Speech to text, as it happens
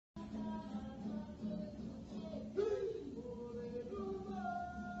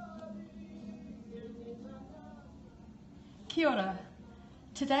Kia ora.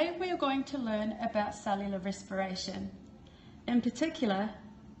 Today we are going to learn about cellular respiration. In particular,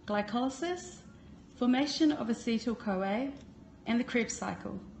 glycolysis, formation of acetyl-CoA, and the Krebs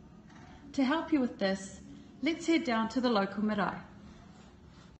cycle. To help you with this, let's head down to the local marae.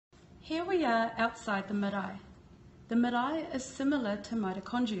 Here we are outside the marae. The marae is similar to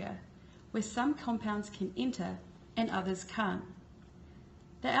mitochondria, where some compounds can enter and others can't.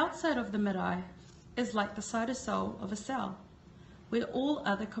 The outside of the marae is like the cytosol of a cell, where all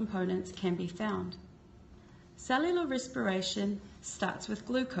other components can be found. Cellular respiration starts with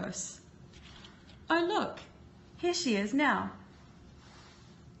glucose. Oh look, here she is now.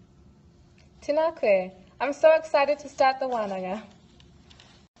 Tēnā koe. I'm so excited to start the wānanga.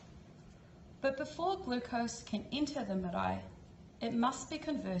 But before glucose can enter the marae, it must be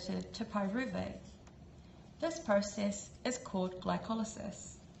converted to pyruvate. This process is called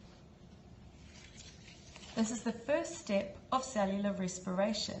glycolysis. This is the first step of cellular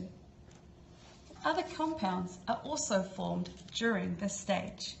respiration. Other compounds are also formed during this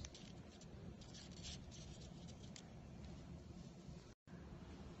stage.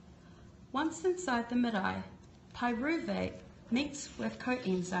 Once inside the marae, pyruvate meets with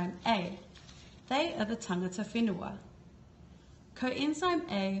coenzyme A. They are the tangata whenua. Coenzyme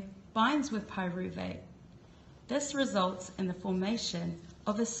A binds with pyruvate. This results in the formation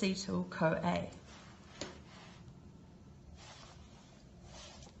of acetyl-CoA.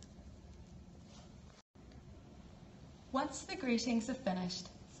 Once the greetings are finished,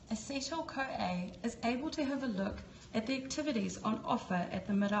 acetyl-CoA is able to have a look at the activities on offer at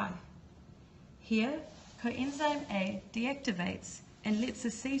the marae. Here, coenzyme A deactivates and lets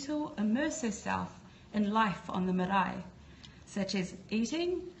acetyl immerse herself in life on the marae, such as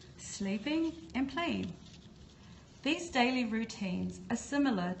eating, sleeping, and playing. These daily routines are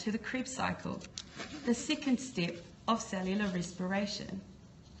similar to the Krebs cycle, the second step of cellular respiration.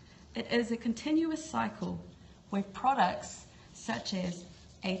 It is a continuous cycle where products such as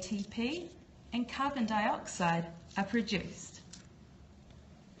ATP and carbon dioxide are produced.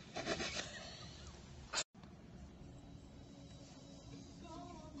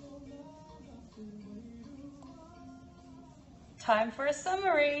 Time for a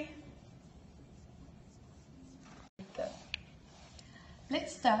summary.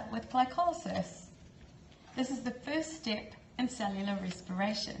 Let's start with glycolysis. This is the first step in cellular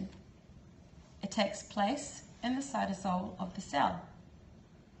respiration. It takes place in the cytosol of the cell.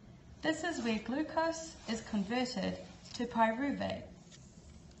 This is where glucose is converted to pyruvate.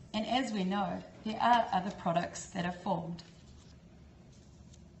 And as we know, there are other products that are formed.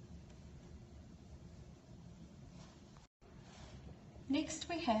 Next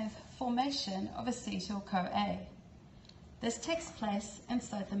we have formation of acetyl-CoA. This takes place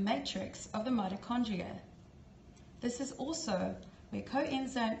inside the matrix of the mitochondria. This is also where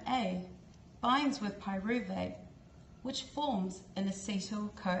coenzyme A binds with pyruvate, which forms an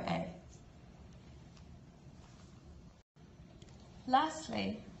acetyl-CoA.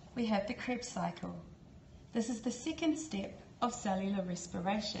 Lastly, we have the Krebs cycle. This is the second step of cellular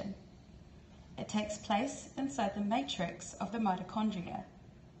respiration. It takes place inside the matrix of the mitochondria.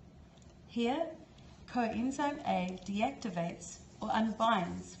 Here, coenzyme A deactivates or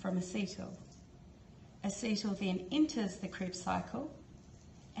unbinds from acetyl. Acetyl then enters the Krebs cycle,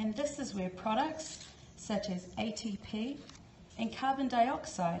 and this is where products such as ATP and carbon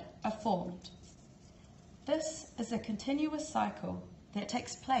dioxide are formed. This is a continuous cycle that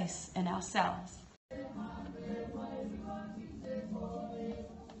takes place in our cells.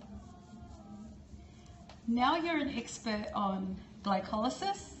 Now you're an expert on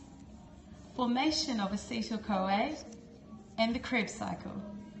glycolysis, formation of acetyl-CoA, and the Krebs cycle.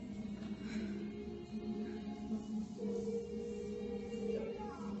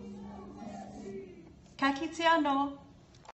 Ka kite anō.